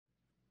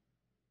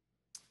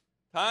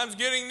Time's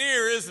getting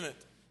near, isn't it?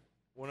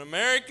 When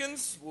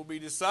Americans will be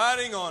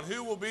deciding on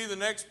who will be the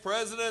next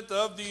president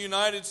of the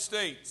United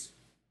States.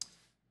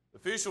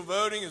 Official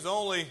voting is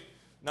only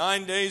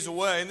 9 days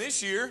away. And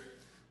this year,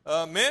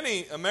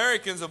 many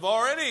Americans have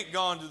already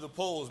gone to the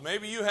polls.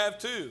 Maybe you have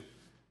too.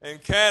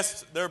 And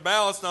cast their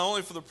ballots not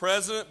only for the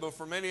president, but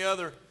for many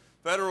other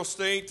federal,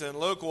 state, and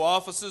local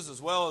offices,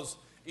 as well as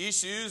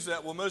issues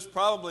that will most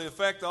probably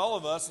affect all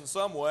of us in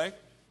some way.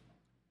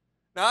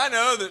 Now, I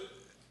know that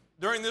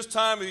during this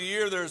time of the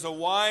year, there's a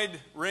wide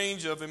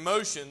range of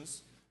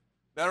emotions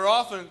that are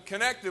often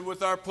connected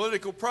with our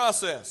political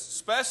process,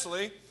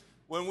 especially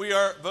when we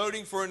are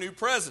voting for a new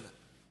president.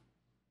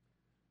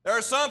 There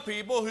are some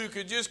people who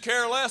could just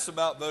care less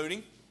about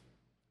voting,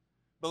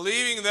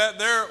 believing that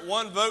their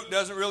one vote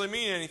doesn't really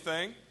mean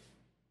anything.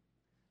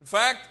 In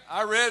fact,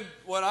 I read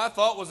what I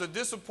thought was a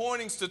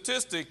disappointing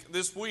statistic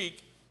this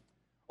week.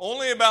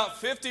 Only about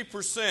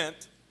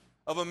 50%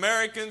 of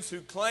Americans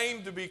who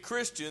claim to be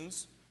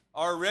Christians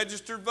are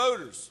registered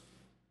voters.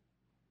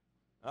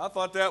 I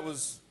thought that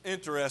was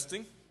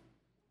interesting.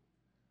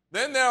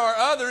 Then there are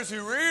others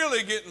who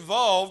really get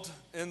involved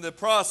in the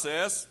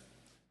process.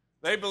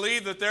 They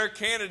believe that their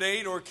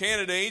candidate or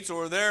candidates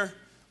or their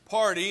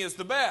party is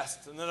the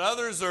best, and that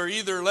others are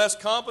either less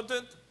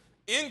competent,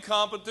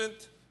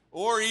 incompetent,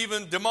 or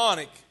even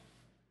demonic.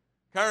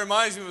 Kind of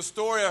reminds me of a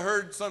story I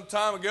heard some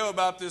time ago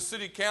about this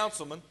city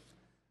councilman.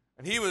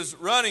 And he was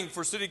running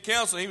for city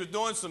council. He was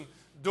doing some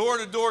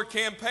door-to-door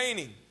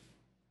campaigning.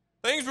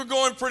 Things were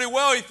going pretty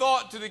well, he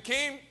thought, till he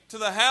came to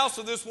the house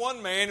of this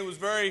one man who was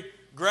very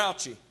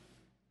grouchy.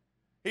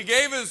 He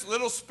gave his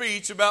little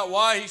speech about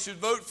why he should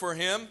vote for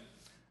him.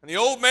 And the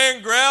old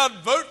man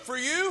growled, "Vote for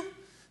you?"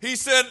 He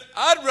said,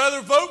 "I'd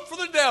rather vote for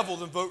the devil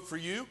than vote for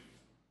you."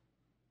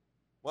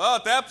 Well,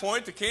 at that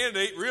point, the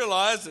candidate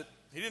realized that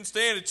he didn't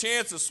stand a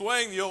chance of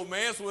swaying the old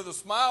man, so with a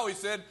smile he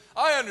said,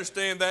 "I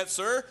understand that,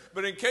 sir,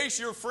 but in case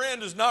your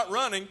friend is not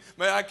running,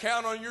 may I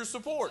count on your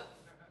support?"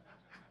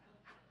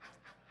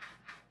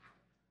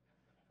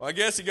 Well, I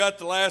guess he got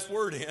the last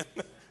word in,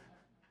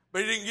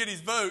 but he didn't get his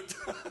vote.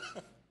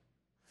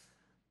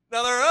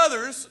 Now, there are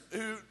others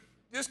who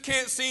just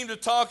can't seem to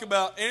talk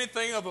about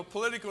anything of a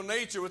political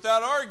nature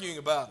without arguing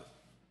about it.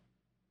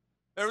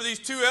 There were these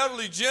two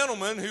elderly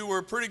gentlemen who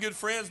were pretty good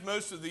friends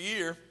most of the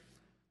year,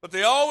 but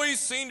they always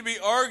seemed to be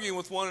arguing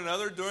with one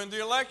another during the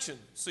election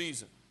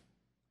season.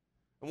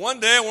 And one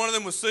day, one of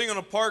them was sitting on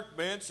a park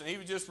bench, and he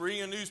was just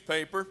reading a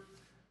newspaper.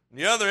 And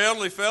the other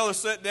elderly fellow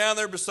sat down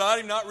there beside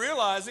him, not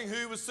realizing who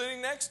he was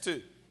sitting next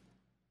to.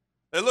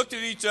 They looked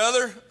at each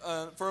other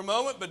for a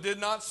moment, but did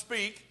not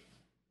speak.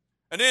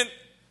 And then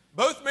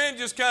both men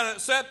just kind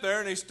of sat there,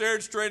 and they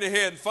stared straight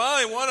ahead. And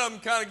finally, one of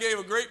them kind of gave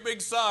a great big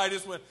sigh,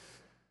 just went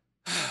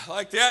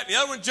like that. And the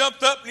other one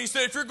jumped up, and he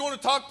said, "If you're going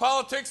to talk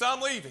politics,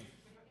 I'm leaving."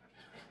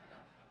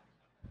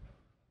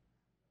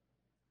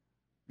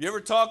 You ever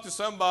talk to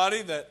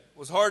somebody that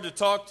was hard to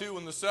talk to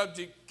when the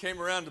subject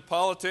came around to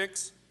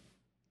politics?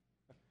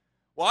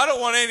 Well, I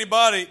don't want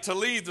anybody to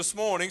leave this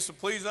morning, so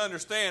please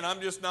understand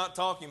I'm just not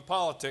talking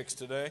politics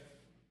today.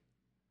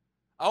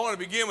 I want to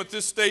begin with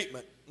this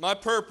statement. My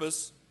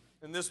purpose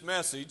in this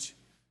message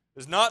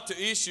is not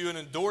to issue an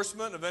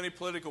endorsement of any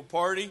political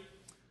party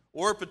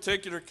or a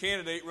particular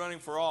candidate running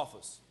for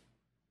office.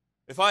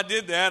 If I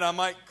did that, I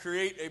might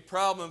create a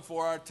problem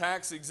for our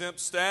tax-exempt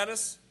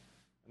status,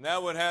 and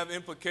that would have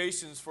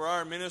implications for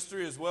our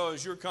ministry as well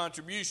as your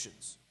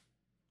contributions.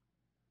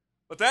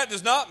 But that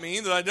does not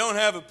mean that I don't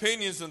have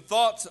opinions and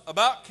thoughts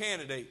about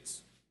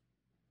candidates.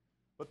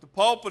 But the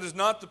pulpit is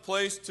not the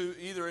place to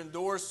either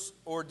endorse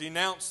or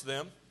denounce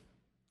them.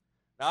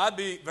 Now, I'd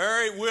be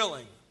very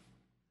willing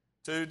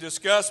to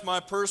discuss my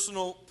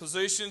personal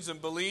positions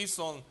and beliefs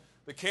on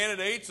the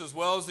candidates as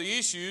well as the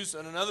issues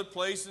at another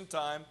place and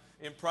time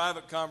in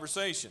private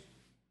conversation.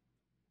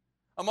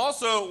 I'm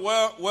also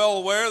well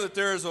aware that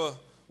there is a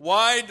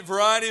wide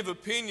variety of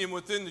opinion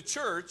within the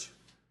church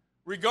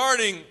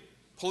regarding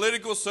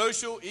political,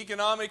 social,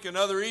 economic, and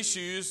other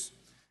issues,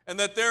 and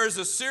that there is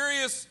a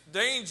serious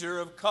danger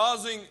of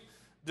causing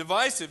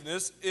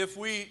divisiveness if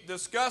we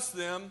discuss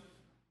them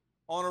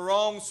on a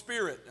wrong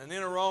spirit and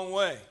in a wrong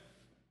way.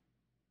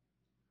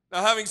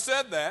 Now, having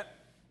said that,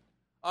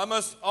 I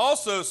must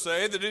also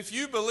say that if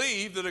you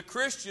believe that a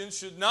Christian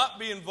should not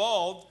be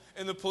involved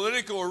in the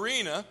political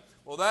arena,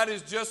 well, that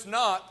is just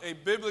not a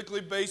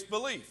biblically based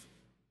belief.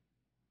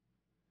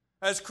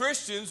 As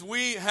Christians,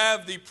 we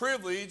have the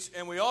privilege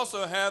and we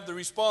also have the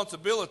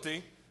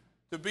responsibility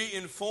to be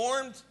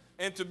informed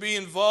and to be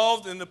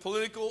involved in the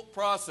political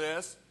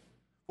process,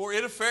 for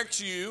it affects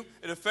you,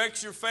 it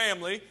affects your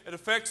family, it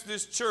affects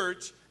this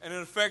church, and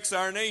it affects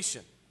our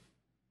nation.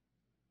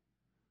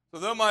 So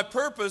though my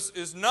purpose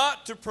is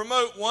not to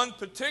promote one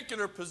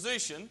particular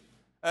position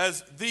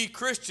as the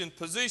Christian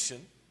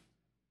position,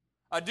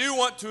 I do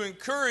want to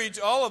encourage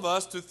all of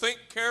us to think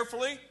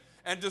carefully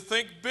and to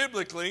think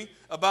biblically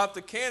about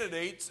the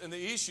candidates and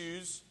the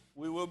issues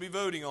we will be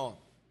voting on.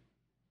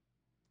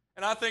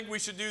 And I think we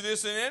should do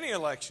this in any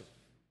election.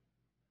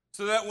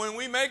 so that when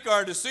we make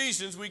our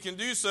decisions, we can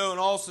do so in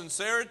all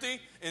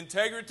sincerity,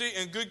 integrity,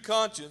 and good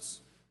conscience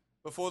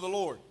before the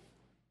Lord.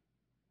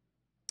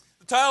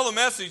 The title of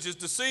the message is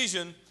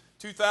Decision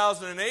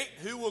 2008,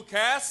 Who Will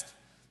Cast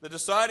the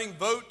Deciding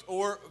Vote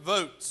or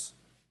Votes?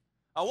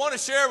 I want to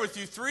share with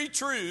you 3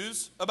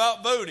 truths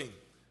about voting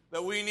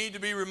that we need to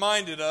be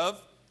reminded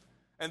of.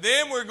 And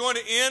then we're going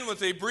to end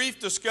with a brief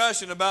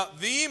discussion about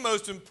the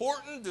most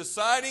important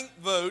deciding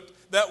vote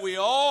that we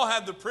all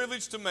have the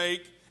privilege to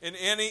make in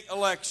any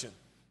election.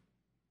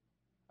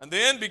 And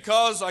then,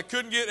 because I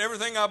couldn't get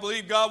everything I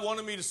believe God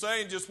wanted me to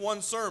say in just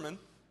one sermon,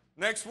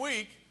 next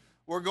week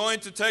we're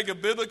going to take a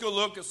biblical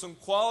look at some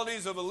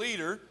qualities of a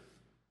leader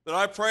that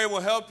I pray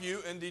will help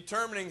you in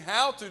determining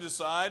how to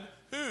decide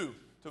who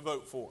to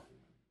vote for.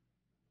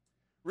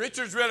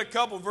 Richard's read a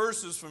couple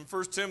verses from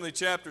 1 Timothy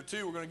chapter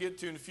 2 we're going to get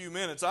to in a few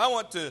minutes. I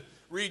want to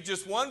read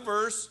just one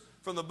verse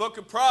from the book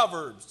of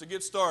Proverbs to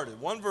get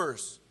started. One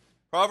verse,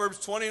 Proverbs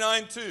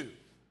 29:2,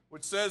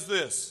 which says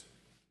this: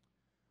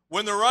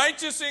 when the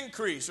righteous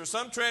increase, or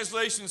some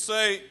translations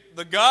say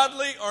the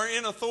godly are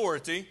in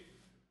authority,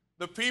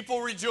 the people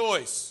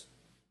rejoice.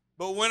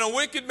 But when a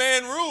wicked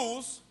man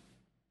rules,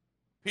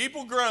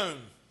 people groan.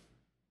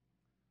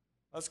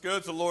 Let's go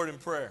to the Lord in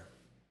prayer.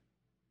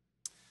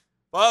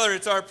 Father,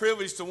 it's our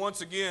privilege to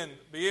once again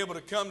be able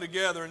to come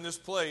together in this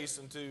place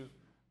and to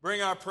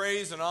bring our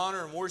praise and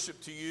honor and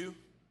worship to you.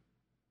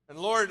 And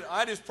Lord,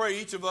 I just pray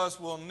each of us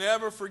will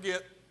never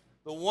forget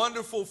the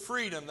wonderful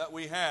freedom that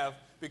we have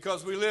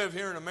because we live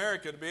here in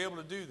America to be able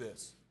to do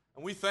this.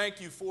 And we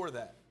thank you for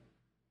that.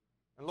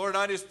 And Lord,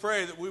 I just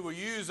pray that we will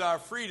use our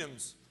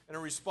freedoms in a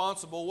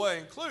responsible way,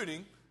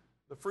 including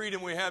the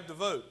freedom we have to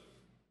vote.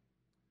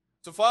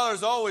 So Father,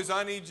 as always,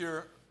 I need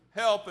your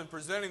help in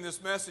presenting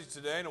this message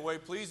today in a way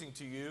pleasing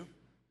to you.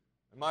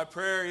 And my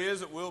prayer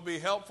is it will be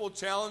helpful,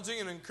 challenging,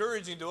 and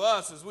encouraging to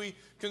us as we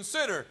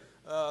consider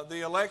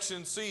the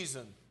election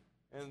season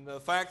and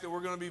the fact that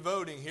we're going to be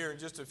voting here in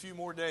just a few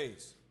more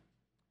days.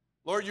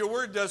 Lord, your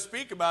word does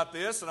speak about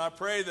this, and I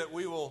pray that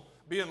we will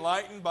be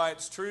enlightened by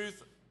its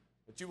truth,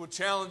 that you will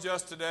challenge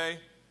us today.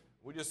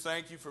 We just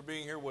thank you for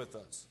being here with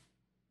us.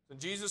 In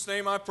Jesus'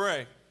 name I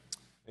pray.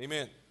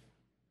 Amen.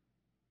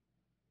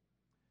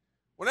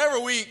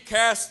 Whenever we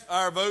cast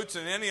our votes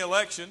in any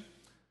election,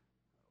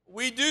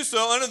 we do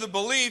so under the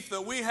belief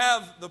that we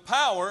have the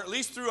power, at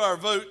least through our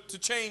vote, to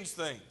change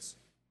things.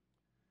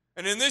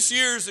 And in this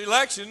year's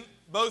election,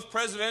 both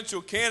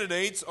presidential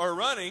candidates are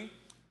running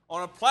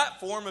on a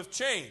platform of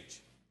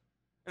change.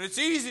 And it's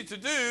easy to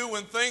do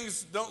when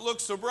things don't look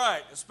so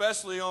bright,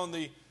 especially on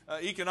the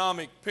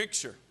economic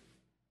picture.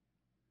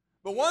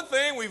 But one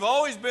thing we've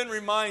always been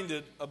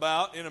reminded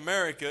about in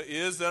America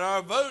is that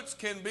our votes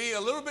can be a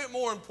little bit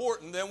more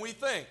important than we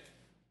think.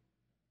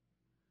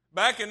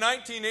 Back in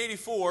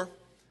 1984,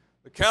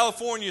 the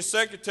California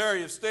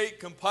Secretary of State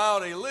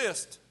compiled a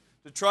list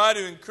to try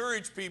to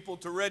encourage people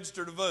to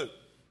register to vote.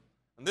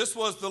 And this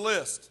was the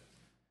list.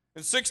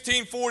 In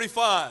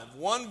 1645,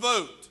 one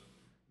vote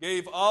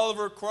gave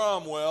Oliver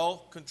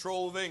Cromwell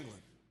control of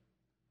England.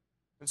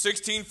 In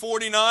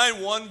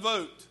 1649, one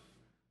vote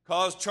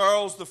caused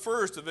Charles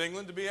I of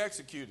England to be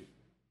executed.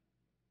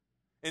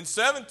 In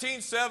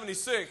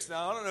 1776,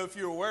 now I don't know if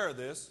you're aware of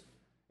this,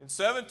 in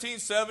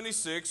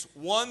 1776,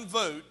 one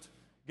vote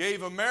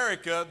gave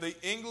America the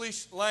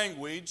English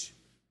language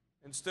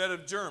instead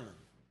of German.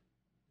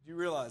 Did you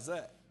realize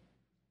that?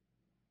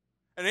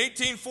 In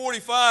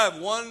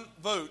 1845, one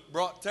vote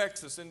brought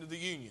Texas into the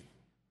Union.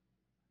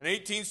 In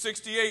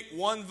 1868,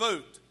 one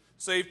vote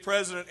saved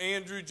President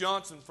Andrew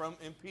Johnson from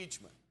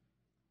impeachment.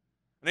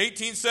 In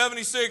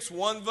 1876,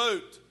 one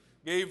vote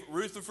gave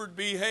Rutherford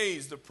B.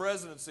 Hayes the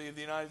presidency of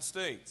the United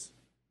States.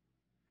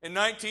 In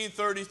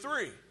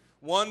 1933,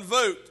 one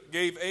vote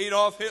gave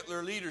Adolf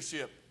Hitler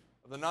leadership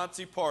of the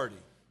Nazi Party.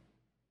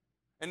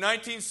 In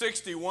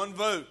 1960, one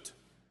vote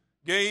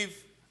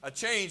gave a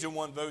change in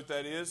one vote,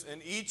 that is,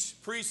 and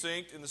each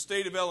precinct in the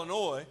state of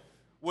Illinois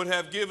would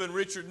have given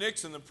Richard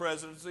Nixon the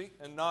presidency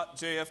and not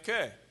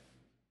JFK.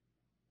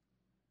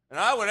 And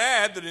I would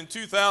add that in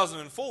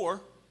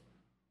 2004,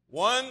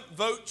 one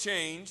vote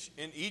change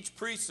in each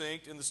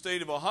precinct in the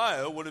state of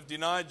Ohio would have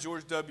denied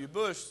George W.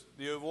 Bush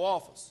the Oval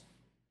Office.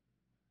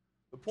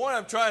 The point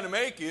I'm trying to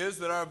make is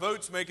that our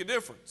votes make a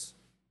difference.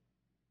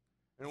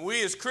 And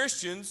we as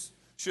Christians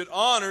should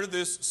honor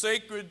this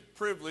sacred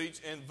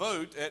privilege and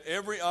vote at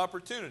every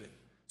opportunity.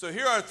 So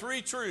here are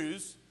 3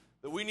 truths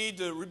that we need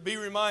to be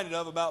reminded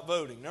of about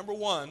voting. Number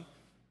 1,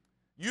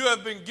 you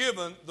have been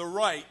given the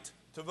right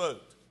to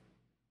vote.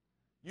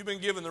 You've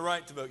been given the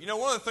right to vote. You know,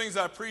 one of the things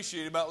I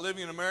appreciate about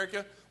living in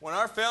America, when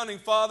our founding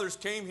fathers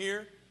came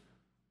here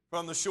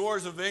from the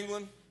shores of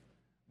England,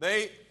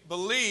 they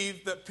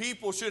believed that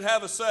people should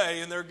have a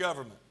say in their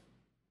government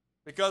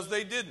because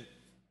they didn't.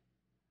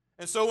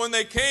 And so when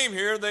they came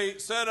here, they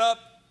set up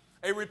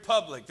a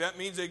republic. That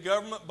means a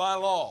government by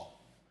law.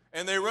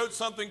 And they wrote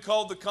something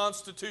called the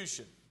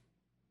Constitution.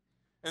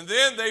 And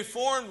then they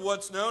formed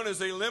what's known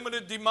as a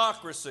limited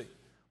democracy,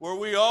 where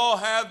we all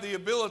have the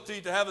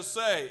ability to have a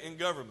say in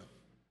government.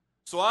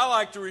 So I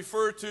like to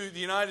refer to the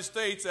United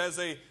States as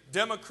a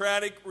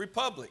democratic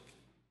republic.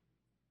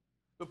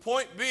 The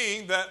point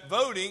being that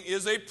voting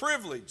is a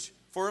privilege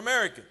for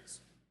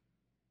Americans.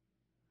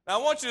 Now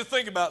I want you to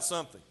think about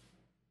something.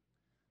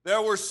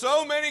 There were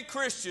so many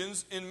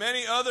Christians in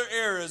many other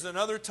eras and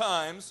other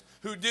times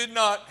who did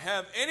not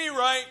have any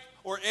right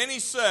or any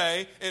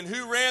say in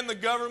who ran the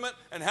government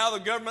and how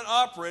the government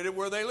operated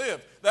where they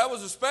lived. That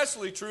was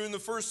especially true in the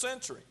first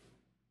century.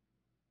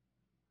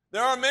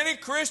 There are many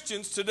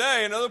Christians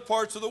today in other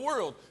parts of the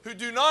world who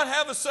do not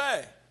have a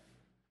say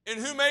in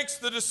who makes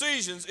the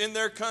decisions in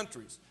their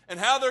countries and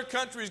how their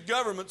country's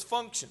governments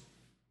function.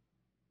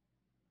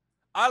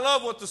 I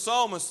love what the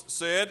psalmist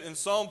said in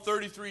Psalm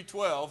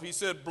 33:12. He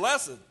said,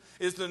 "Blessed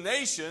is the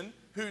nation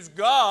whose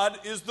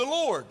God is the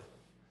Lord,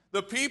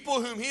 the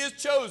people whom he has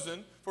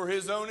chosen for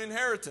his own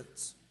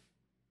inheritance."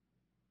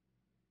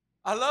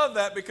 I love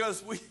that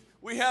because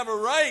we have a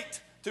right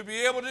to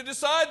be able to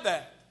decide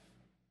that.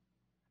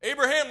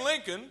 Abraham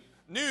Lincoln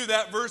knew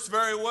that verse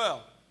very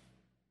well.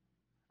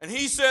 And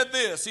he said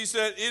this, he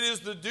said, "It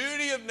is the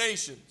duty of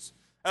nations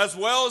as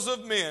well as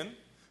of men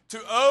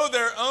to owe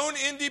their own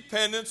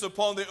independence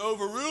upon the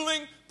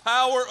overruling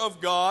power of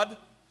God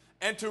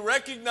and to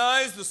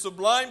recognize the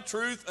sublime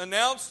truth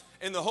announced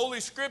in the Holy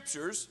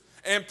Scriptures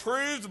and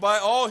proved by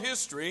all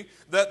history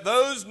that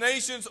those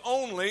nations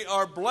only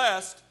are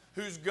blessed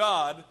whose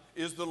God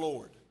is the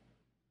Lord."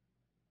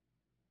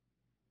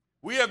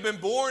 We have been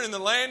born in the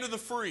land of the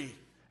free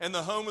and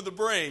the home of the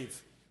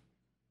brave.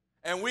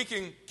 And we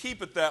can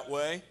keep it that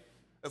way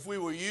if we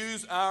will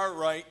use our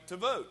right to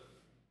vote.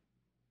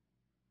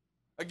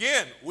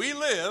 Again, we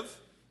live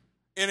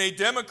in a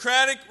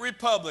democratic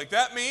republic.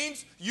 That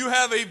means you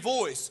have a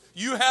voice.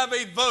 You have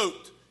a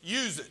vote.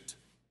 Use it.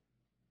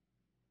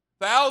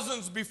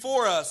 Thousands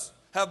before us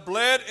have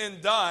bled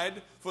and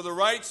died for the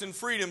rights and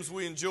freedoms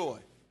we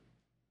enjoy.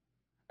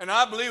 And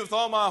I believe with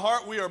all my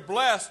heart we are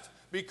blessed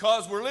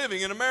because we're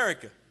living in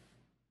America.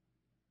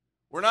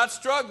 We're not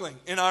struggling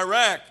in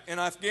Iraq and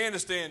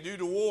Afghanistan due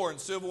to war and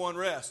civil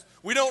unrest.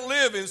 We don't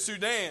live in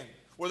Sudan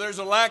where there's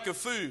a lack of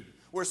food,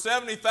 where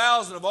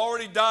 70,000 have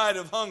already died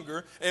of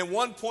hunger and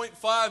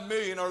 1.5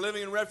 million are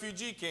living in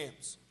refugee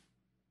camps.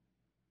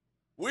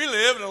 We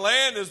live in a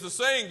land, as the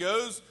saying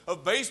goes,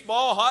 of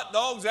baseball, hot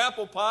dogs,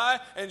 apple pie,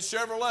 and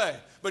Chevrolet.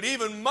 But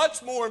even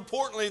much more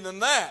importantly than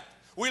that,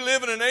 we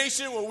live in a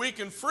nation where we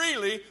can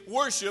freely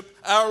worship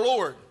our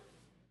Lord.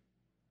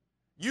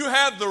 You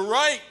have the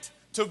right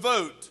to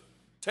vote.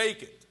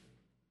 Take it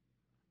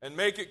and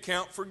make it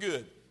count for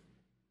good.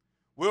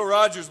 Will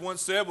Rogers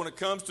once said, when it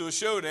comes to a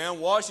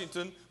showdown,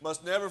 Washington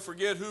must never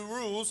forget who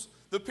rules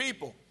the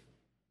people.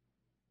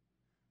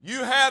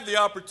 You have the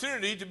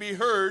opportunity to be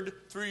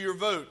heard through your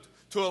vote,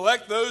 to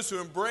elect those who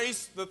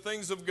embrace the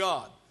things of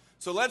God.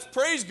 So let's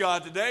praise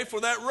God today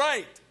for that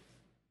right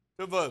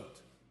to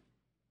vote.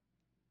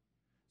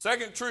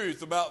 Second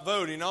truth about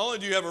voting, not only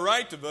do you have a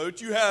right to vote,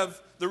 you have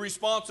the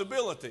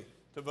responsibility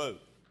to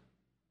vote.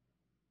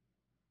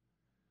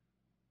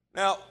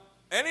 Now,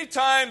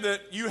 anytime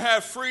that you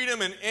have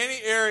freedom in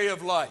any area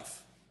of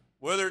life,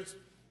 whether it's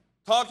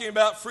talking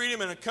about freedom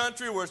in a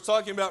country, where it's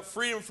talking about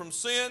freedom from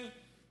sin,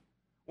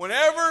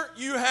 whenever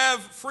you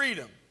have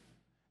freedom,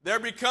 there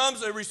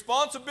becomes a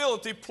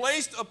responsibility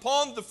placed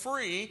upon the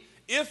free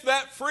if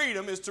that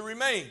freedom is to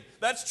remain.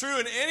 That's true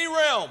in any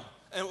realm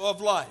of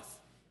life.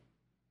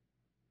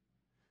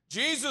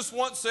 Jesus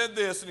once said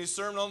this in his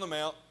Sermon on the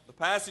Mount. The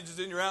passage is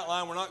in your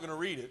outline. We're not going to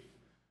read it.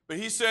 But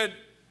he said,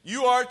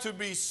 "You are to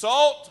be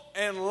salt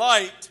and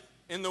light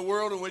in the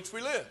world in which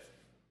we live."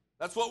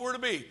 That's what we're to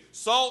be,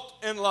 salt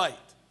and light.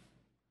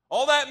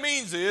 All that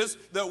means is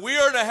that we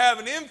are to have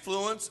an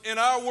influence in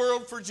our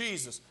world for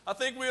Jesus. I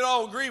think we'd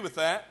all agree with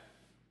that.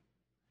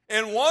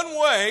 And one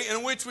way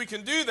in which we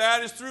can do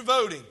that is through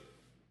voting.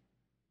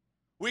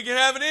 We can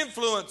have an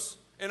influence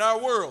in our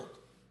world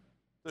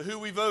to who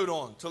we vote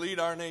on to lead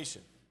our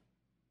nation.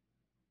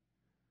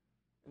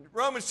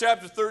 Romans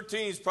chapter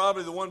 13 is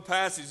probably the one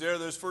passage there,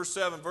 those first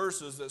 7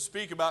 verses that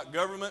speak about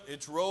government,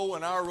 its role,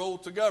 and our role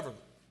to govern,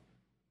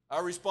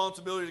 our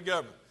responsibility to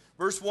govern.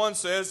 Verse 1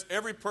 says,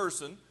 every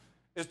person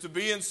is to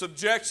be in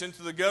subjection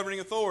to the governing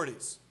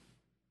authorities.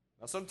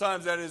 Now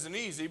sometimes that isn't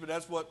easy, but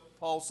that's what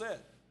Paul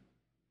said.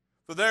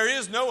 For there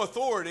is no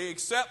authority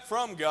except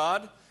from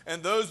God,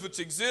 and those which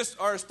exist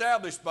are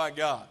established by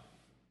God.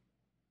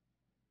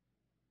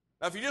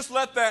 Now if you just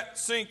let that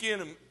sink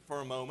in for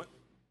a moment,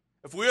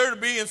 if we are to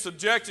be in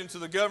subjection to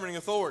the governing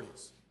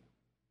authorities,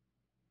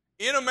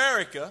 in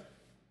America,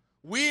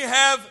 we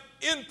have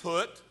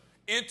input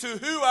into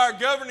who our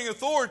governing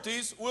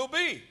authorities will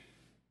be.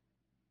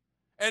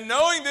 And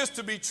knowing this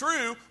to be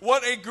true,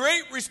 what a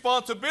great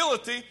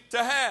responsibility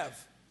to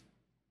have.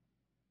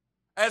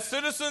 As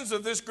citizens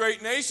of this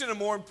great nation, and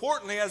more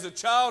importantly, as a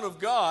child of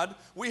God,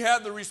 we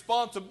have the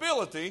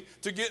responsibility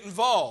to get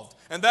involved.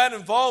 And that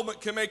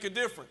involvement can make a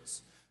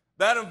difference.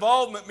 That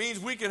involvement means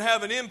we can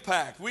have an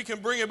impact. We can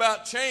bring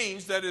about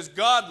change that is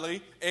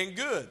godly and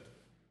good.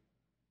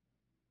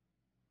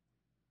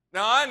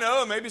 Now I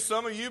know, and maybe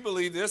some of you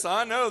believe this,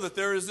 I know that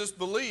there is this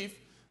belief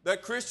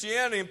that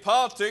Christianity and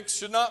politics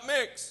should not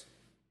mix.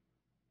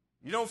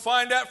 You don't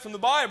find that from the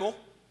Bible.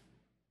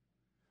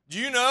 Do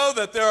you know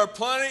that there are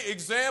plenty of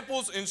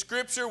examples in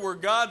Scripture where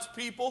God's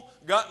people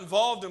got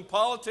involved in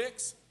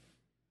politics?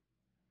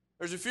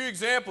 There's a few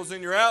examples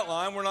in your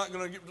outline. We're not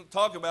going to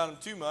talk about them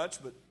too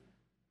much, but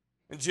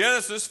in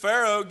Genesis,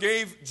 Pharaoh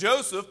gave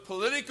Joseph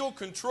political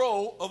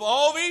control of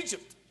all of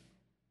Egypt.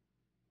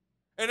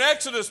 In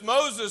Exodus,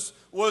 Moses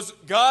was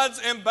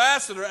God's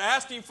ambassador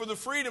asking for the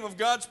freedom of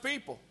God's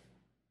people.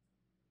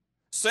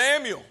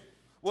 Samuel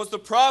was the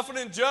prophet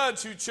and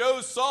judge who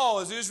chose Saul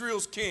as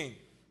Israel's king.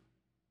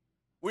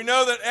 We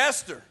know that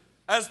Esther,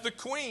 as the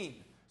queen,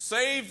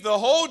 saved the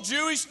whole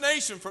Jewish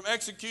nation from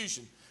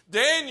execution.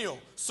 Daniel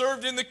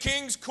served in the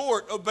king's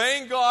court,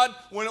 obeying God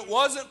when it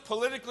wasn't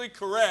politically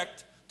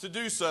correct to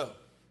do so.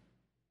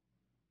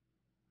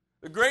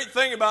 The great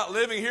thing about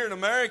living here in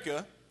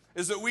America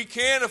is that we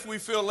can, if we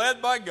feel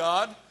led by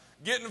God,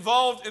 get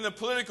involved in the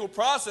political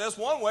process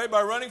one way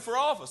by running for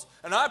office.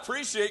 And I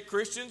appreciate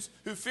Christians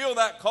who feel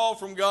that call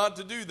from God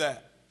to do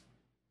that.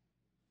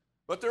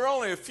 But there are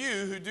only a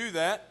few who do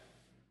that.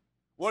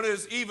 What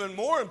is even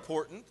more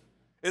important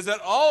is that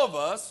all of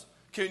us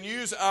can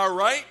use our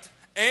right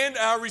and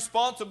our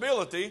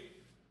responsibility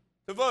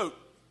to vote.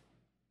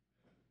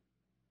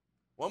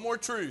 One more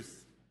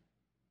truth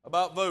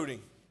about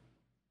voting.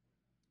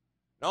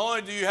 Not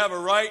only do you have a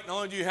right, not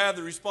only do you have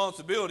the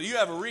responsibility, you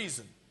have a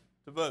reason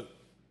to vote.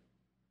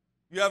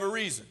 You have a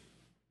reason.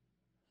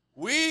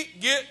 We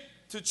get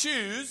to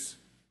choose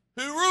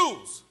who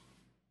rules.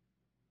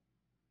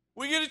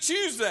 We get to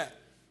choose that.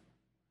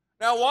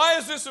 Now, why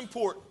is this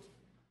important?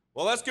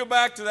 Well, let's go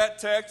back to that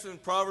text in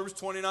Proverbs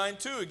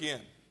 29:2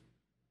 again.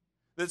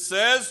 That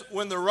says,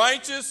 when the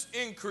righteous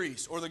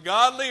increase, or the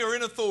godly are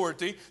in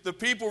authority, the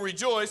people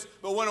rejoice,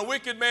 but when a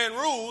wicked man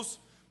rules,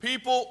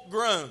 people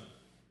groan.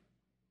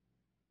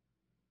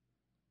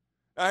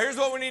 Now, here's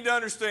what we need to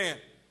understand.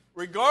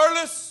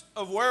 Regardless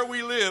of where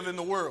we live in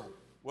the world,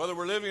 whether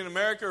we're living in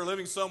America or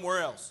living somewhere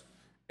else,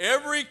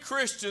 every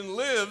Christian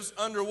lives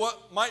under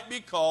what might be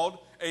called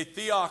a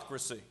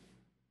theocracy.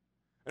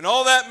 And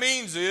all that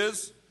means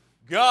is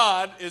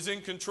God is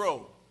in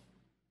control.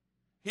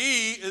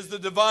 He is the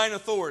divine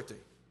authority.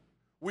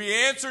 We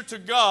answer to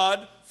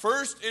God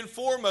first and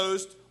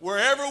foremost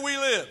wherever we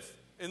live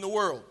in the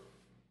world.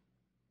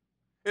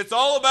 It's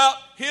all about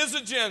His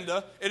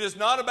agenda. It is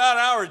not about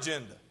our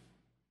agenda.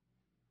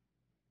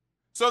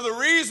 So the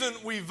reason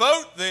we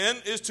vote then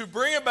is to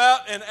bring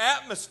about an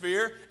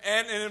atmosphere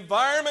and an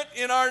environment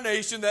in our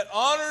nation that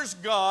honors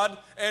God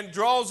and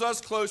draws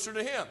us closer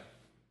to Him.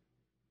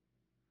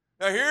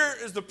 Now here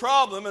is the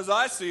problem as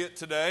I see it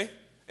today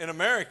in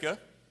America.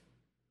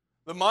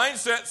 The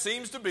mindset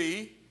seems to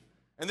be,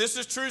 and this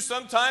is true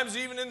sometimes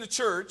even in the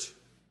church,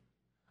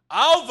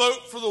 I'll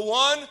vote for the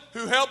one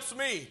who helps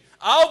me.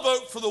 I'll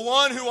vote for the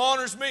one who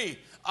honors me.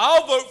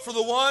 I'll vote for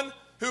the one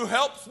who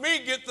helps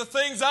me get the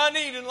things I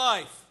need in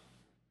life.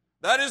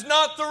 That is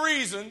not the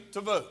reason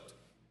to vote.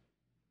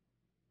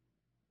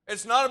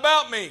 It's not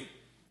about me.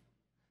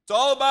 It's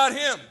all about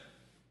Him.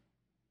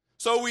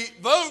 So we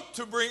vote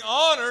to bring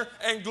honor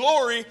and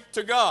glory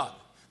to God.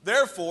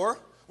 Therefore,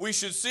 we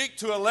should seek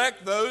to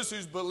elect those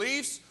whose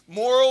beliefs,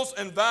 morals,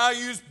 and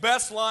values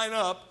best line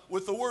up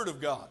with the Word of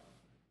God.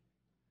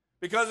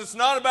 Because it's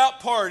not about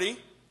party.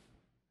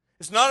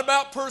 It's not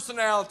about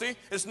personality.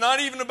 It's not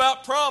even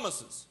about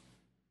promises.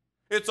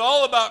 It's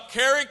all about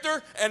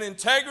character and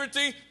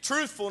integrity,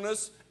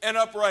 truthfulness, and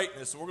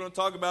uprightness. And we're going to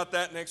talk about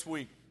that next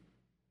week.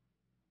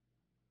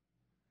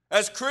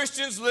 As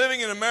Christians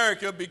living in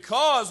America,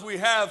 because we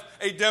have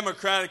a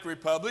democratic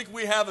republic,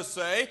 we have a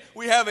say,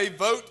 we have a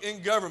vote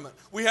in government.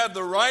 We have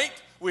the right,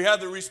 we have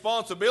the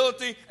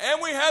responsibility,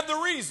 and we have the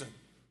reason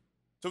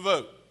to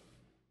vote.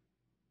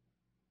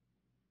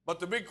 But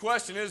the big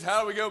question is,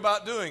 how do we go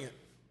about doing it?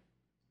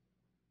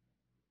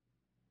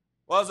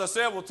 Well, as I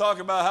said, we'll talk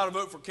about how to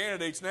vote for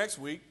candidates next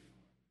week.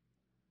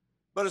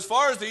 But as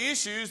far as the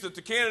issues that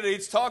the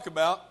candidates talk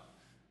about,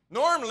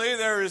 normally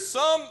there is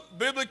some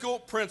biblical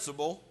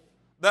principle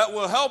that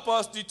will help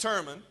us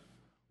determine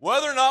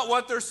whether or not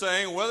what they're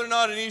saying, whether or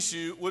not an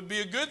issue would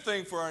be a good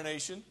thing for our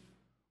nation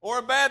or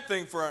a bad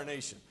thing for our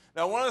nation.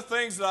 Now, one of the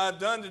things that I've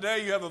done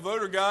today, you have a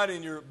voter guide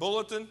in your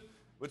bulletin,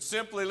 which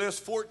simply lists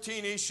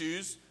 14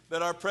 issues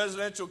that our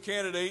presidential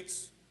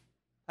candidates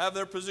have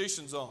their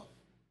positions on.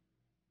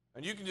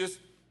 And you can just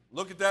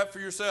look at that for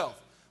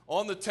yourself.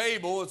 On the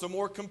table is a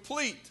more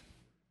complete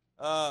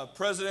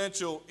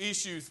presidential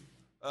issue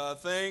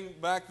thing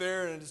back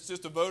there, and it's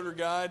just a voter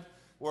guide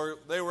where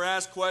they were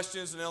asked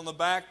questions, and on the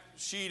back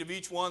sheet of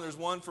each one, there's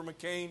one for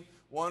McCain,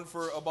 one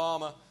for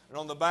Obama, and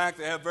on the back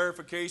they have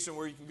verification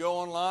where you can go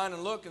online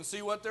and look and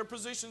see what their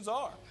positions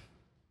are.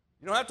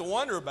 You don't have to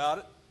wonder about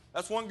it.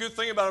 That's one good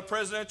thing about a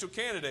presidential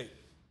candidate.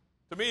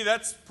 To me,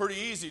 that's pretty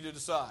easy to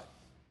decide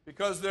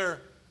because their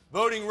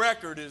voting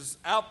record is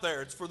out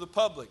there. It's for the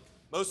public.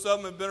 Most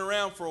of them have been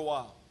around for a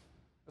while.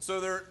 And so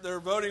their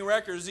voting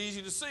record is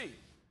easy to see.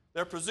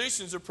 Their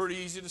positions are pretty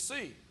easy to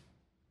see.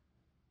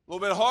 A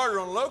little bit harder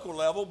on a local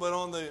level, but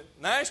on the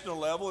national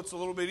level, it's a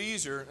little bit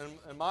easier,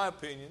 in my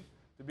opinion,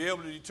 to be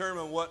able to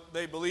determine what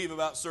they believe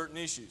about certain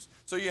issues.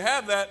 So you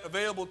have that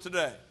available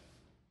today.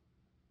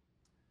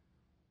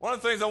 One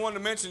of the things I wanted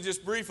to mention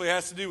just briefly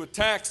has to do with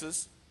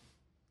taxes.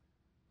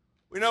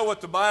 We know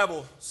what the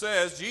Bible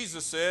says.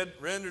 Jesus said,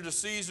 render to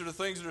Caesar the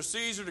things that are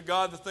Caesar, to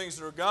God the things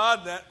that are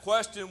God. That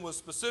question was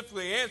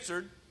specifically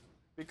answered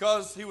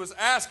because he was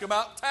asked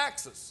about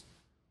taxes,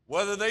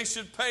 whether they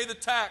should pay the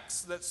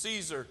tax that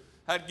Caesar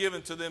had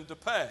given to them to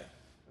pay.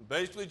 And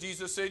basically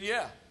Jesus said,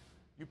 yeah,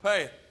 you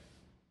pay it.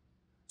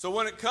 So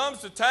when it comes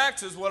to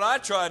taxes, what I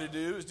try to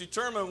do is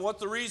determine what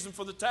the reason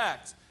for the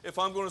tax, if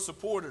I'm going to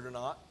support it or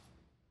not.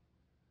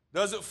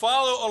 Does it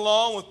follow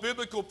along with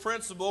biblical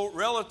principle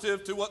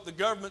relative to what the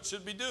government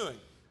should be doing?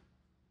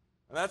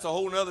 And that's a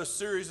whole other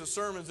series of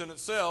sermons in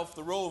itself,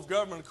 the role of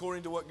government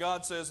according to what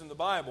God says in the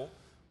Bible.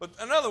 But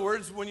in other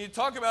words, when you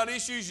talk about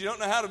issues you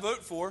don't know how to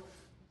vote for,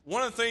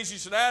 one of the things you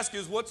should ask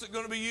is, what's it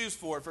going to be used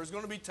for? If there's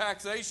going to be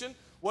taxation,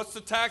 what's the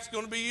tax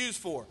going to be used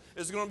for?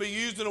 Is it going to be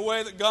used in a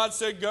way that God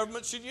said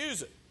government should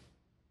use it?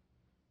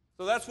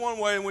 So that's one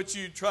way in which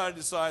you try to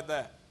decide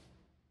that.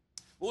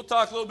 We'll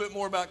talk a little bit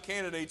more about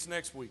candidates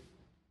next week.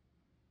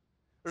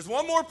 There's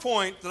one more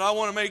point that I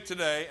want to make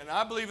today, and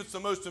I believe it's the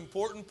most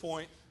important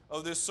point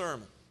of this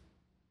sermon.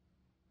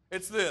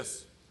 It's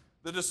this: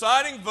 the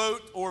deciding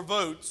vote or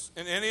votes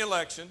in any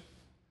election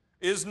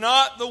is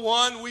not the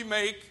one we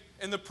make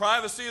in the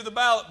privacy of the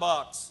ballot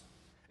box.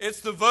 It's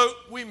the vote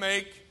we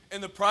make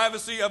in the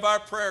privacy of our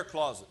prayer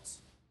closets.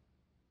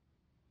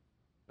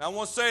 Now I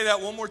want to say that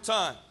one more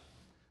time.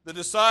 The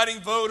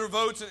deciding vote or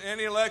votes in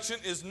any election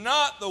is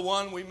not the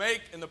one we make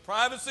in the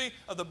privacy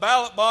of the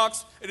ballot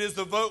box. It is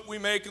the vote we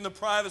make in the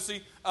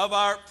privacy of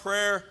our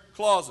prayer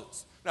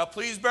closets. Now,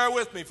 please bear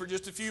with me for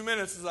just a few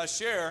minutes as I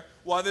share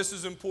why this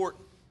is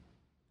important.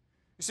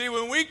 You see,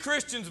 when we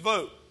Christians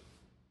vote,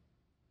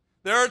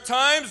 there are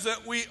times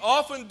that we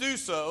often do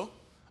so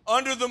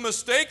under the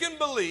mistaken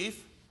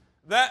belief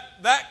that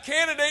that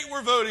candidate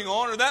we're voting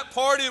on or that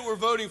party that we're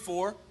voting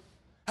for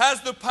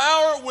has the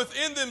power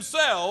within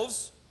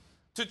themselves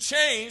to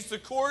change the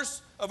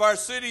course of our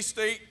city,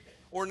 state,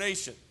 or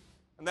nation.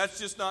 And that's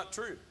just not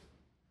true.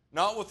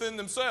 Not within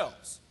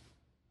themselves.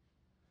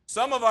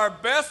 Some of our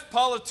best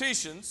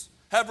politicians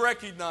have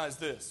recognized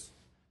this.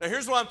 Now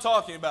here's what I'm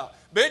talking about.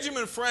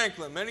 Benjamin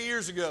Franklin, many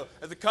years ago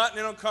at the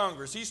Continental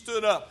Congress, he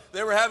stood up.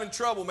 They were having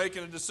trouble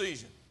making a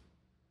decision.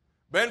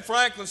 Ben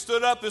Franklin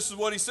stood up. This is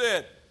what he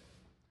said.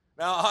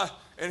 Now,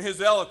 in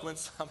his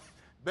eloquence,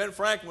 Ben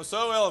Franklin was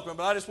so eloquent,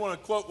 but I just want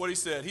to quote what he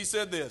said. He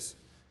said this: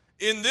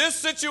 in this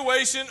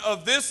situation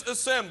of this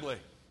assembly,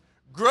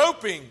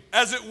 groping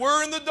as it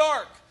were in the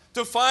dark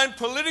to find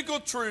political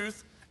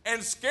truth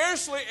and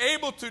scarcely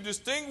able to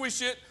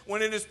distinguish it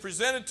when it is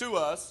presented to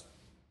us,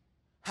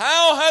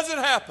 how has it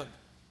happened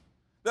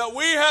that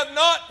we have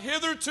not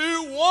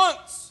hitherto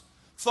once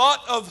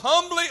thought of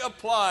humbly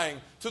applying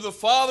to the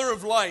Father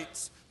of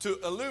lights to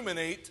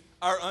illuminate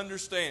our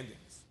understandings?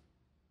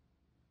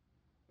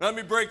 Let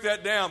me break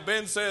that down.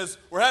 Ben says,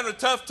 we're having a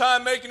tough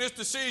time making this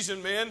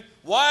decision, men.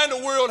 Why in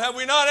the world have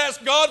we not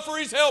asked God for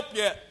his help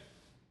yet?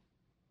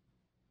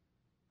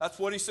 That's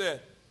what he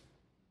said.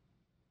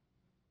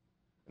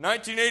 In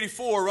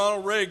 1984,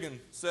 Ronald Reagan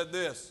said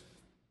this: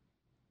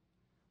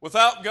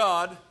 without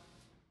God,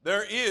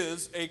 there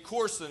is a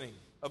coarsening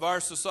of our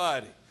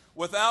society.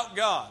 Without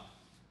God,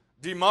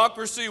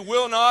 democracy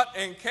will not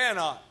and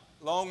cannot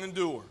long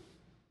endure.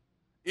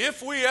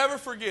 If we ever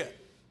forget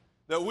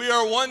that we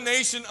are one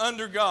nation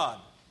under God,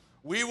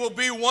 we will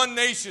be one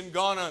nation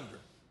gone under.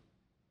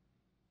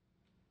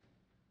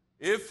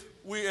 If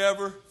we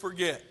ever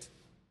forget.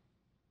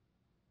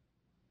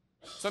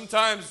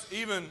 Sometimes,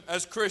 even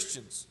as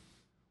Christians,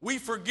 we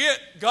forget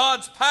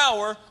God's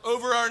power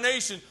over our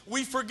nation.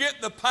 We forget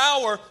the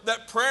power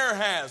that prayer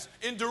has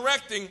in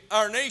directing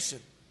our nation.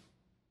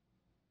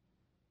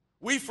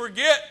 We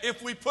forget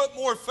if we put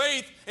more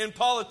faith in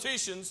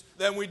politicians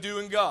than we do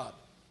in God.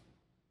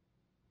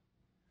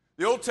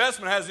 The Old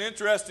Testament has an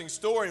interesting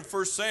story in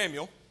 1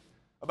 Samuel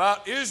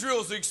about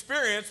Israel's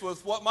experience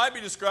with what might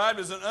be described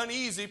as an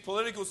uneasy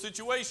political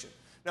situation.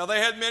 Now, they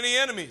had many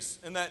enemies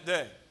in that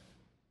day.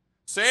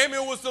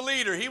 Samuel was the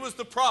leader. He was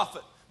the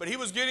prophet, but he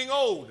was getting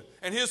old,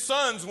 and his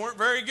sons weren't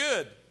very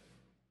good.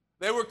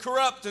 They were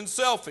corrupt and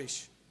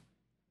selfish.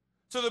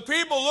 So the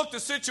people looked the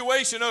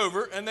situation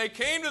over, and they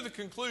came to the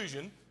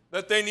conclusion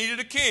that they needed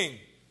a king.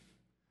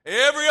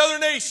 Every other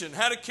nation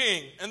had a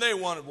king, and they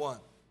wanted one.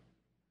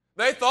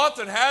 They thought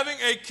that having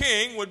a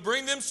king would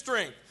bring them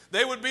strength.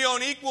 They would be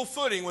on equal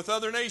footing with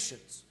other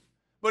nations.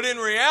 But in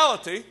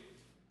reality,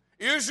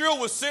 Israel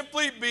was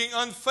simply being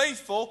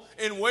unfaithful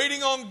in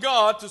waiting on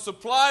God to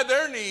supply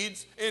their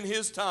needs in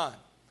his time.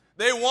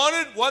 They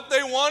wanted what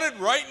they wanted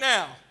right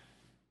now.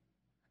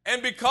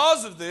 And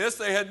because of this,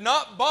 they had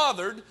not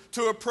bothered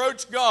to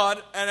approach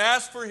God and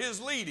ask for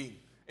his leading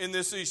in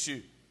this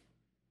issue.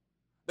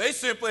 They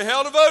simply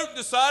held a vote and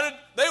decided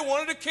they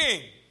wanted a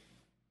king.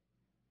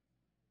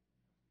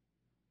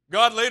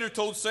 God later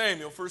told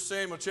Samuel, 1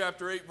 Samuel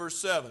chapter 8, verse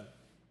 7,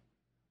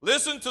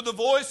 Listen to the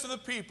voice of the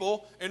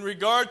people in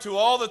regard to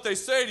all that they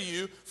say to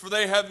you, for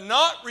they have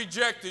not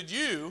rejected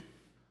you,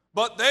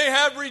 but they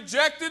have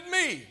rejected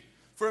me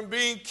from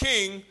being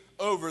king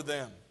over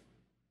them.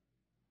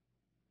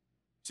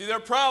 See, their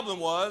problem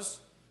was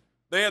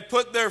they had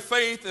put their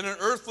faith in an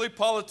earthly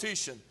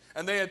politician,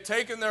 and they had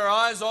taken their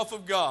eyes off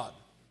of God.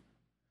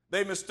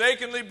 They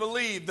mistakenly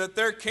believed that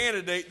their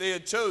candidate they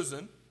had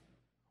chosen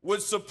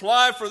would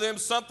supply for them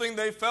something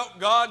they felt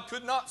God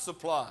could not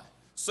supply: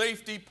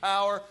 safety,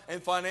 power,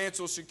 and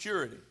financial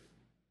security.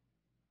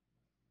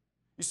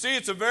 You see,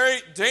 it's a very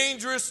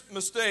dangerous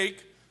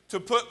mistake to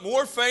put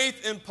more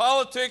faith in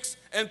politics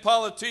and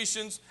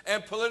politicians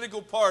and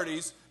political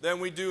parties than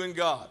we do in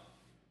God.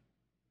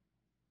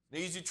 An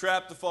easy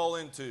trap to fall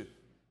into.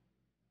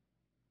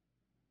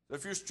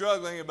 If you're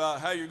struggling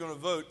about how you're going to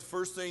vote, the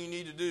first thing you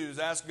need to do is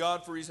ask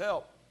God for His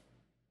help.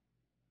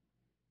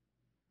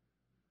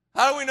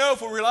 How do we know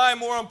if we're relying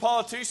more on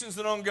politicians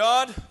than on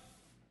God?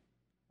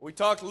 We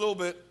talked a little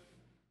bit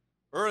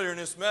earlier in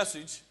this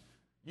message.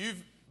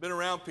 You've been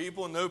around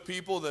people and know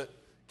people that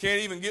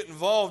can't even get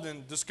involved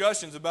in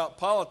discussions about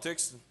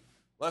politics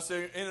unless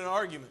they're in an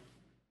argument.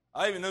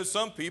 I even know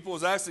some people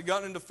has actually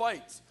gotten into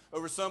fights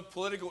over some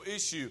political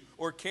issue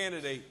or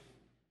candidate.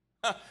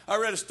 I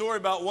read a story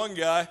about one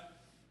guy.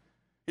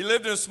 He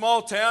lived in a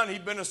small town.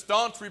 He'd been a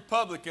staunch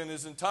Republican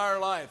his entire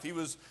life. He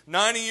was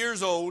 90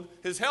 years old.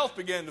 His health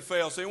began to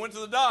fail, so he went to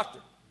the doctor.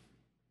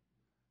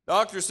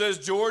 Doctor says,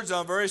 "George,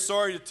 I'm very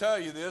sorry to tell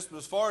you this, but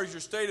as far as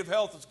your state of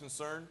health is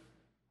concerned,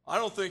 I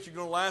don't think you're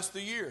going to last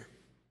the year."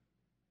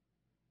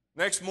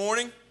 Next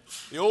morning,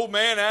 the old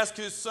man asked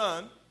his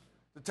son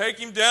to take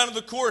him down to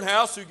the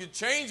courthouse so he could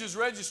change his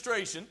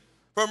registration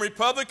from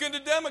Republican to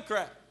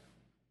Democrat.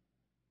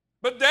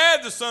 "But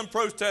Dad," the son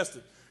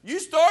protested, "you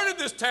started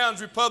this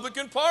town's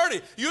Republican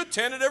Party. You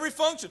attended every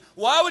function.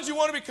 Why would you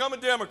want to become a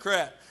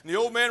Democrat?" And the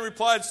old man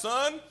replied,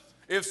 "Son,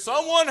 if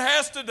someone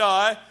has to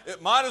die,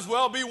 it might as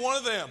well be one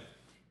of them."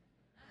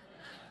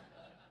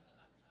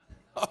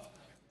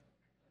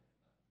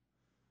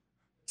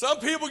 Some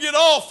people get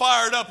all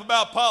fired up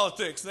about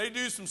politics. They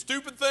do some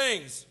stupid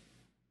things.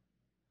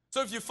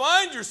 So if you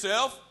find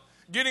yourself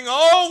getting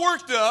all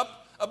worked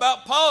up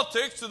about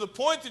politics to the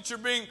point that you're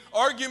being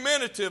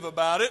argumentative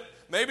about it,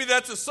 maybe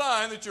that's a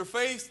sign that your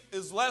faith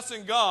is less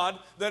in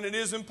God than it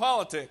is in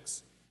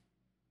politics.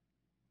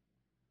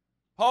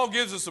 Paul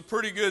gives us a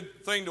pretty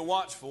good thing to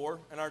watch for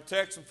in our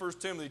text in 1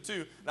 Timothy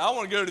 2. Now I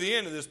want to go to the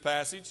end of this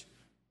passage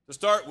to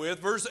start with.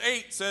 Verse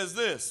 8 says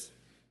this.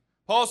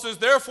 Paul says,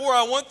 "Therefore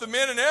I want the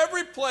men in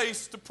every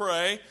place to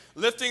pray,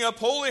 lifting up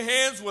holy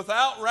hands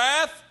without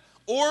wrath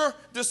or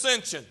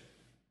dissension."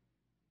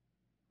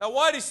 Now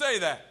why did he say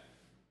that?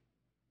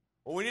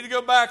 Well, we need to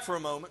go back for a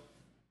moment.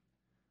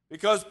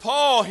 Because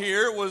Paul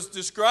here was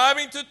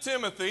describing to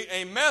Timothy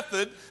a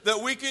method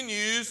that we can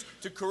use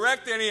to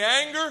correct any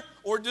anger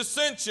or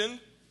dissension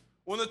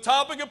when the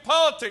topic of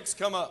politics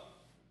come up.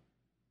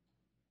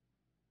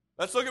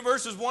 Let's look at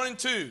verses 1 and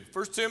 2,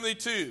 1 Timothy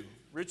 2.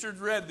 Richard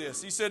read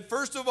this. He said,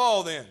 "First of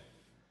all then,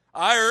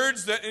 I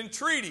urge that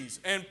entreaties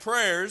and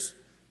prayers,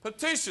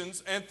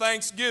 petitions and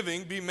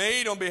thanksgiving be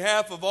made on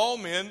behalf of all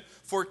men,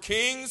 for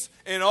kings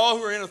and all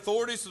who are in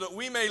authority, so that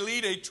we may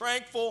lead a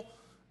tranquil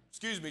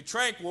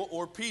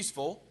or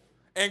peaceful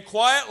and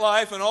quiet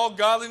life in all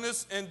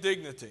godliness and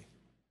dignity."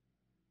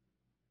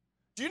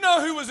 Do you know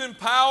who was in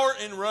power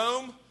in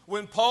Rome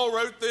when Paul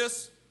wrote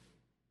this?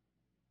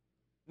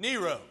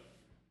 Nero.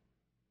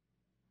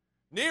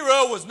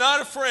 Nero was not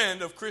a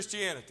friend of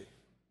Christianity.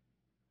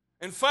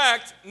 In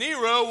fact,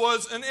 Nero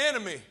was an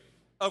enemy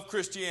of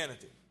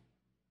Christianity.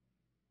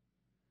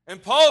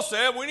 And Paul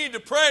said we need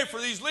to pray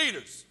for these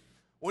leaders.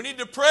 We need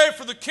to pray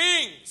for the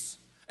kings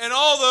and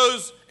all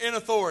those in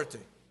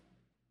authority.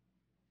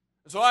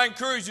 So I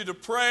encourage you to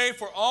pray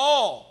for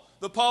all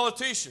the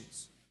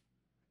politicians,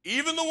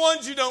 even the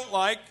ones you don't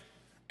like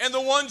and the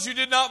ones you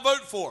did not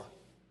vote for.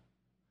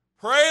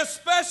 Pray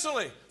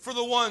especially for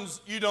the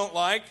ones you don't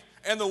like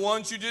and the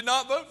ones you did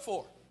not vote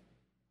for.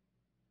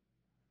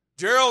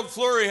 Gerald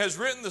Flurry has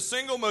written, "The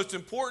single most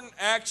important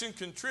action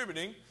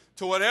contributing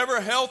to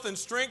whatever health and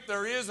strength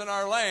there is in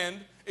our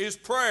land is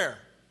prayer.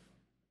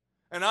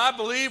 And I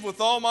believe with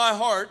all my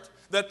heart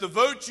that the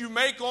vote you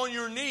make on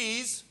your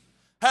knees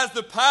has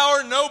the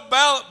power no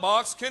ballot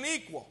box can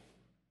equal."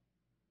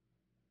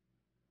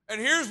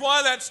 And here's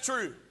why that's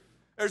true.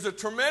 There's a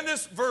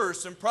tremendous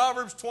verse in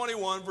Proverbs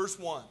 21, verse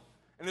 1.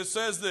 And it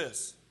says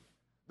this: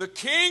 "The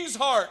king's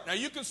heart," now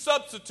you can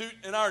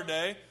substitute in our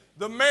day,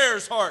 the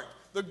mayor's heart,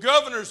 the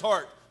governor's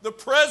heart, the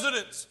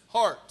president's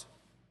heart,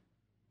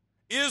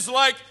 "is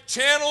like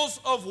channels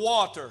of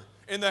water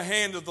in the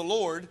hand of the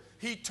Lord.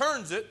 He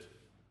turns it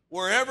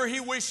wherever he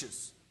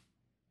wishes."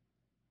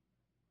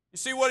 You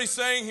see what he's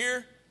saying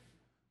here?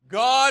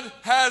 God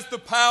has the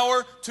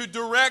power to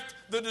direct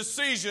the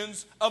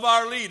decisions of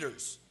our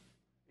leaders,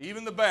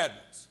 even the bad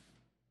ones.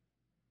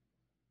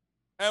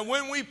 And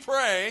when we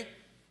pray,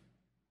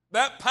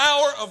 that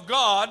power of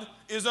God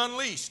is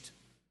unleashed.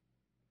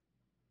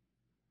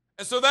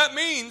 And so that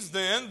means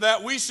then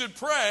that we should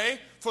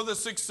pray for the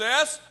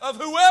success of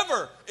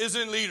whoever is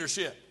in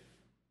leadership,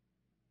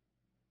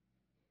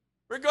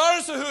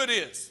 regardless of who it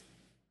is.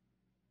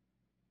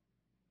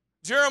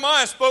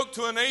 Jeremiah spoke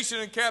to a nation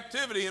in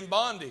captivity, in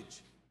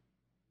bondage.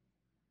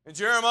 In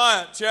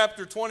Jeremiah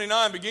chapter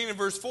 29, beginning in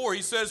verse 4,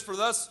 he says, "For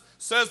thus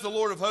says the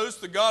Lord of hosts,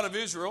 the God of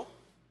Israel,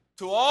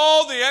 to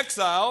all the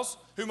exiles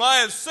whom I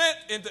have sent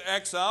into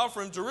exile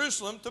from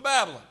Jerusalem to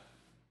Babylon."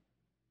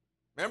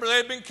 Remember, they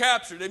had been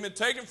captured. They'd been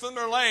taken from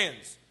their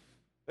lands.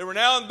 They were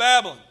now in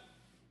Babylon.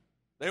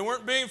 They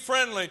weren't being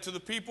friendly to the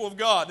people of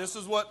God. This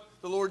is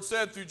what the Lord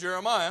said through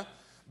Jeremiah.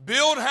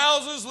 "Build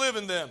houses, live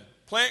in them.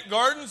 Plant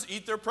gardens,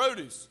 eat their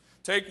produce.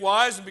 Take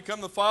wives and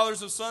become the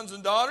fathers of sons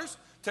and daughters.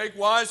 Take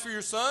wives for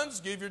your sons,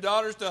 give your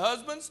daughters to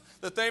husbands,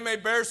 that they may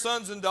bear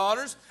sons and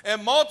daughters,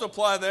 and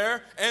multiply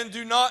there, and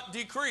do not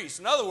decrease."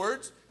 In other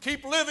words,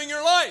 keep living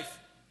your life.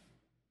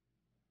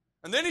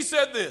 And then he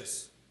said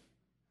this,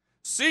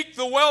 "Seek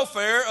the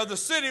welfare of the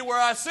city where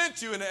I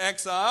sent you into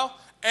exile,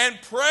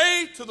 and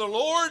pray to the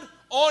Lord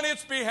on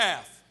its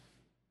behalf.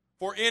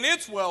 For in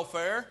its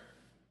welfare,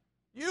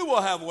 you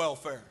will have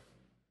welfare."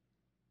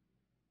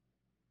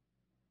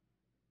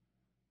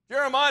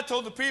 Jeremiah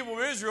told the people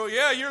of Israel,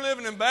 yeah, you're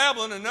living in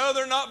Babylon, and no,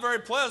 they're not very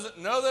pleasant.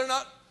 No, they're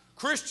not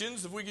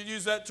Christians, if we could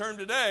use that term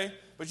today,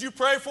 but you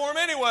pray for them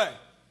anyway.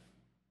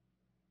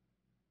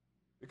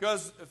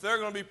 Because if they're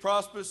going to be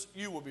prosperous,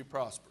 you will be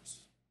prosperous.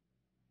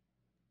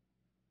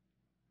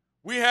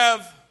 We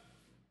have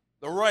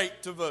the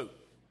right to vote.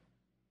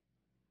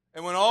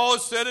 And when all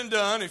is said and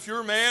done, if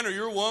your man or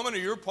your woman or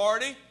your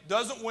party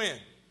doesn't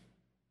win,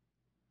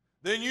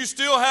 then you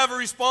still have a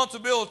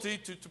responsibility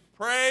to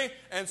pray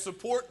and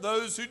support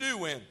those who do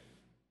win.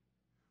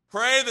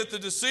 Pray that the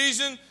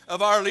decision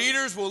of our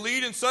leaders will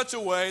lead in such a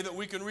way that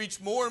we can reach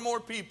more and more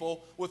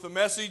people with the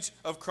message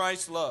of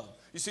Christ's love.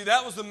 You see,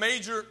 that was the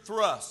major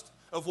thrust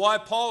of why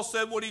Paul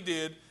said what he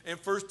did in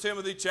 1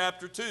 Timothy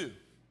chapter 2.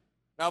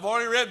 Now, I've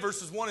already read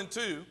verses 1 and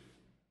 2,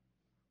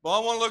 but I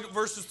want to look at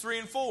verses 3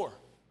 and 4.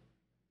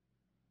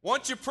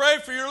 Once you pray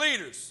for your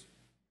leaders,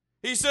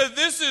 he said,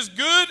 "This is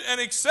good and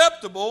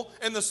acceptable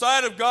in the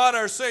sight of God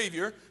our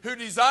Savior, who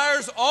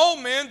desires all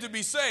men to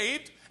be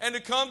saved and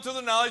to come to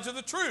the knowledge of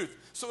the truth."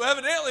 So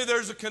evidently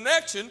there's a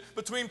connection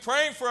between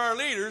praying for our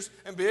leaders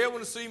and being able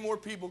to see more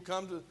people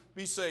come to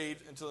be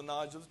saved and to the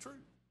knowledge of the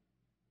truth.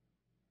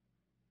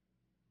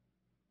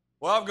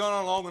 Well, I've gone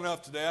on long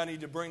enough today. I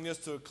need to bring this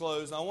to a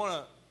close. I want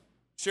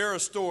to share a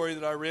story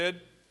that I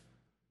read.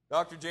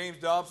 Dr.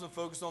 James Dobson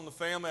focused on the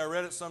family. I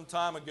read it some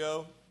time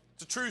ago.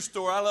 It's a true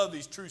story. I love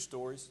these true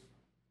stories.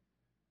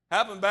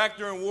 Happened back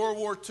during World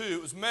War II.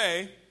 It was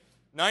May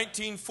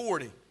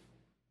 1940.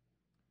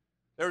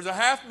 There was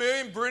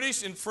 500,000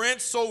 British and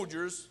French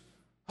soldiers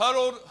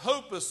huddled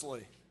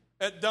hopelessly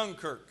at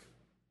Dunkirk.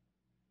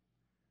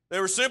 They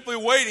were simply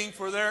waiting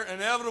for their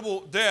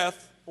inevitable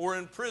death or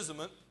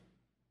imprisonment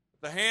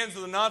at the hands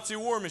of the Nazi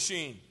war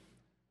machine.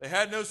 They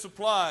had no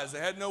supplies. They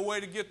had no way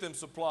to get them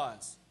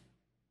supplies.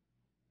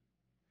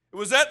 It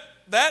was at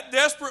that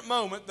desperate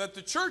moment that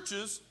the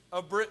churches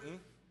of Britain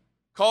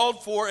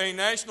called for a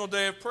national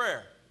day of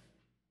prayer.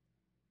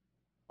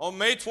 On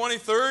May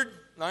 23rd,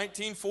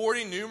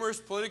 1940, numerous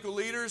political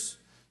leaders,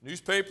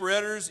 newspaper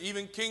editors,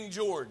 even King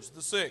George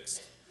VI,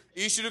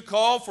 issued a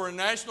call for a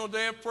national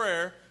day of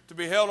prayer to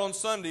be held on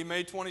Sunday,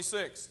 May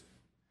 26th.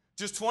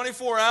 Just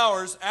 24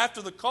 hours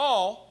after the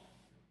call,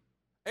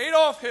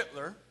 Adolf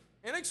Hitler,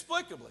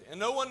 inexplicably, and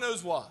no one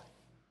knows why,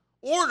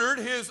 ordered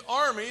his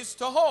armies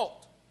to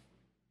halt.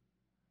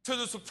 To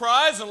the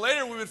surprise, and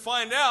later we would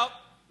find out,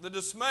 the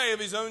dismay of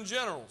his own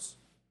generals.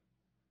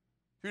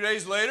 2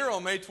 days later,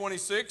 on May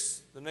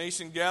 26th, the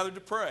nation gathered to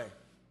pray.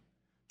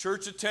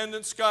 Church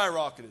attendance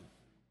skyrocketed.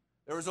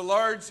 There was a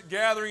large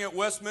gathering at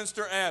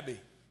Westminster Abbey.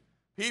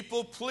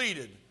 People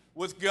pleaded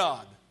with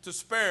God to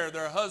spare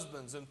their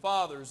husbands and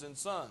fathers and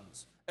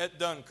sons at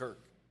Dunkirk.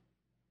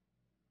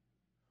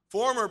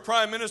 Former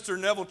Prime Minister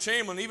Neville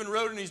Chamberlain even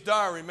wrote in his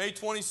diary, May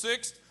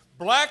 26th,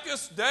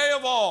 "Blackest day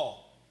of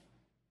all."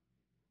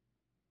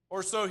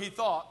 Or so he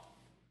thought.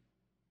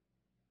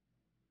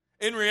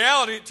 In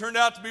reality, it turned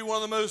out to be one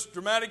of the most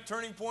dramatic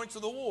turning points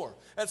of the war.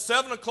 At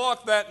 7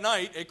 o'clock that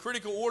night, a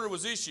critical order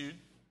was issued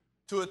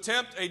to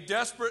attempt a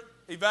desperate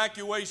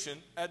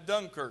evacuation at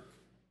Dunkirk.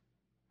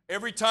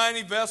 Every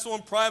tiny vessel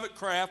and private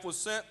craft was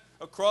sent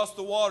across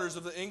the waters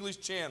of the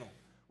English Channel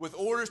with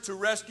orders to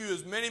rescue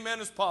as many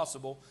men as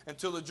possible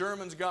until the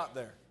Germans got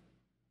there.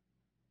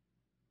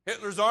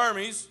 Hitler's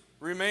armies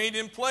remained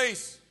in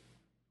place,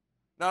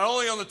 not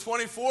only on the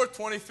 24th,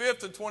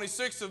 25th, and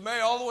 26th of May,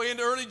 all the way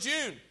into early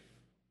June.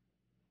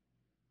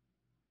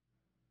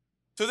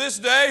 To this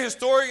day,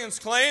 historians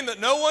claim that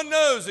no one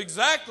knows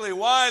exactly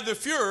why the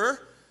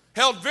Fuhrer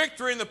held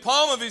victory in the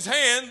palm of his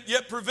hand,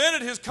 yet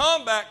prevented his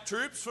combat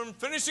troops from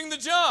finishing the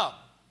job.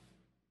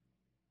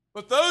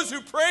 But those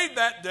who prayed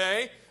that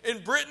day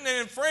in Britain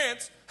and in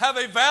France have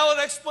a valid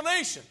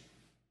explanation.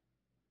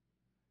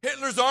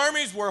 Hitler's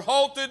armies were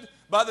halted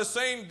by the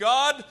same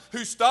God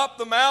who stopped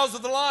the mouths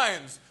of the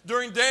lions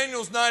during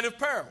Daniel's night of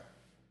peril.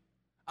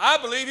 I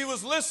believe he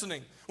was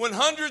listening when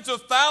hundreds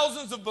of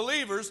thousands of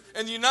believers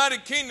in the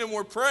United Kingdom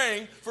were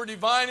praying for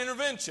divine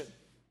intervention.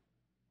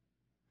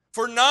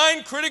 For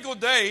 9 critical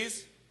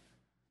days,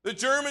 the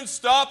Germans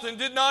stopped and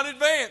did not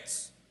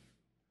advance.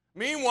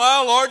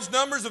 Meanwhile, large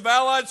numbers of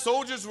Allied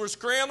soldiers were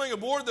scrambling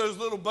aboard those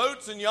little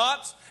boats and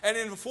yachts, and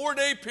in a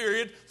 4-day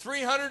period,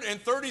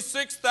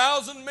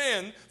 336,000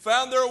 men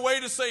found their way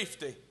to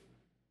safety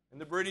in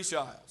the British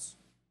Isles.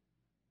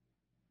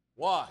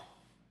 Why?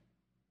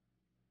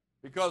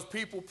 Because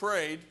people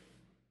prayed,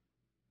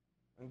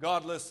 and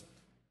God listened,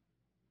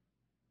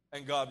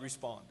 and God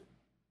responded.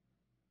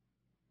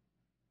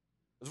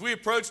 As we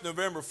approach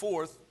November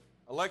 4th,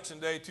 Election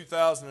Day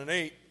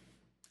 2008,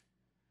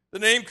 the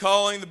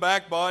name-calling, the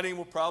backbiting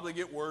will probably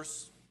get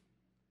worse.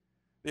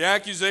 The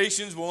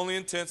accusations will only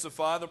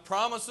intensify. The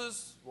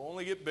promises will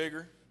only get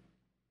bigger.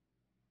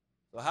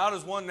 So how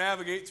does one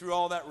navigate through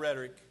all that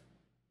rhetoric?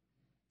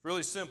 It's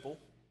really simple.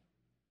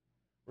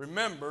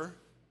 Remember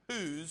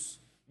whose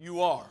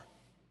you are.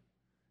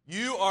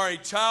 You are a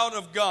child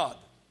of God.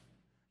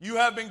 You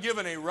have been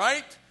given a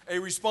right, a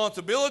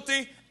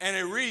responsibility, and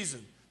a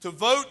reason to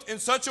vote in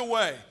such a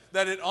way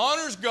that it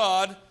honors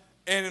God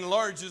and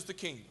enlarges the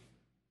kingdom.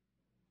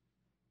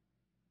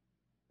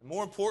 And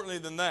more importantly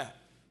than that,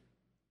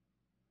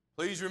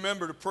 please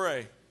remember to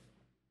pray,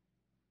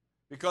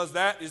 because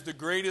that is the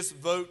greatest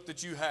vote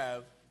that you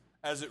have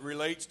as it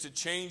relates to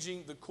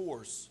changing the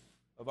course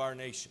of our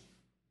nation.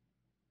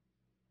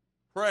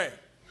 Pray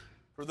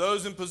for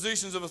those in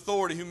positions of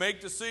authority who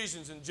make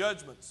decisions and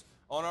judgments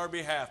on our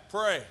behalf.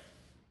 Pray,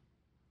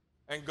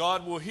 and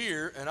God will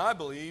hear, and I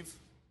believe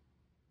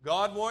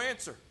God will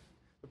answer.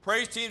 The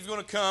praise team is going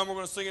to come. We're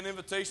going to sing an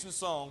invitation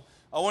song.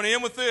 I want to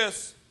end with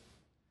this.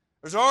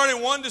 There's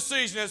already one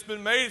decision that's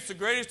been made. It's the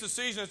greatest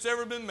decision that's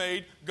ever been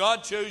made.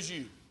 God chose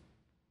you.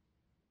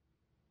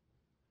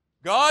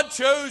 God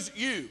chose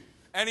you,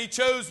 and He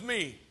chose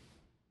me.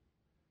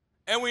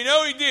 And we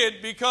know He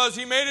did because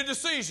He made a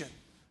decision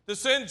to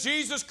send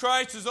Jesus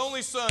Christ, His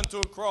only Son, to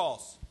a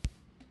cross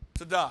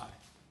to die.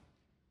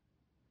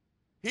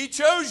 He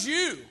chose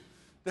you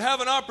to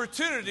have an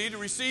opportunity to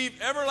receive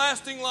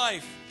everlasting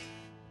life.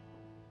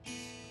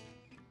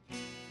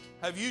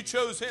 Have you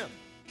chose Him?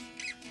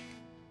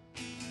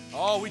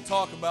 Oh, we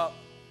talk about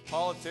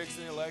politics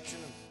and the election,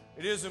 and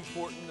it is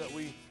important that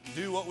we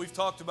do what we've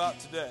talked about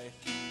today.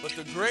 But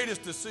the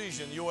greatest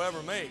decision you'll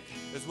ever make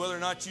is whether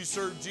or not you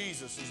serve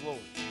Jesus as Lord.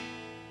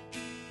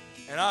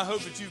 And I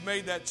hope that you've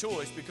made that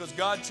choice because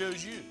God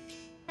chose you.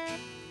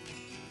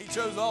 He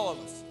chose all of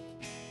us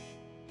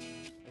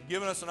and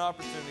given us an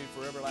opportunity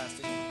for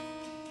everlasting life.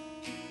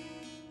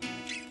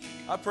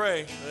 I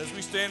pray that as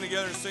we stand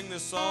together and sing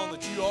this song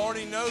that you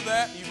already know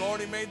that, you've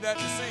already made that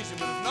decision.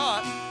 But if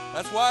not,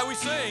 that's why we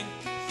sing.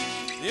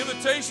 The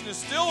invitation is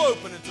still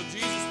open until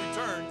Jesus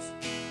returns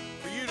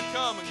for you to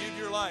come and give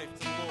your life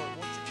to the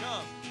Lord.